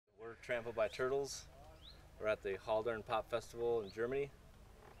Trampled by Turtles. We're at the Haldern Pop Festival in Germany,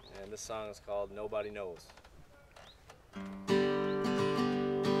 and this song is called Nobody Knows.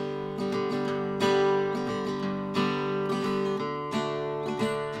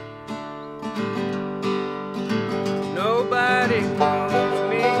 Nobody knows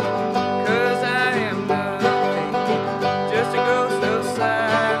me, 'cause I am nothing, just a ghost of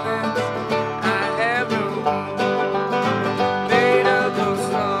silence. I have no home, made up of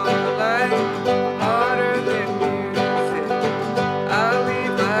starlight, harder than music. I'll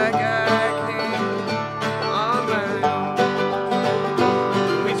leave like I came on my own.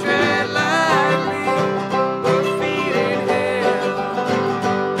 We tread lightly, we're feet in hell,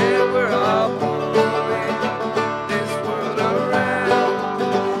 and we're all pulling this world around.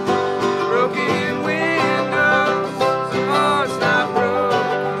 Broken windows, some hearts not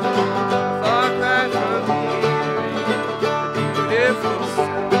broken, far cry from hearing the beautiful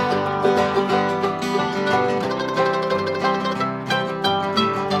sound.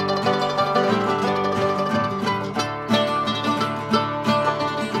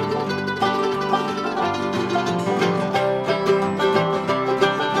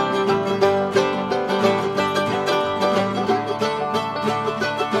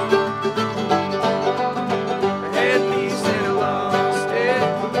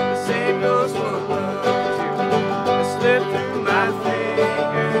 Slip through my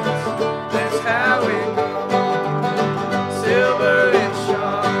fingers.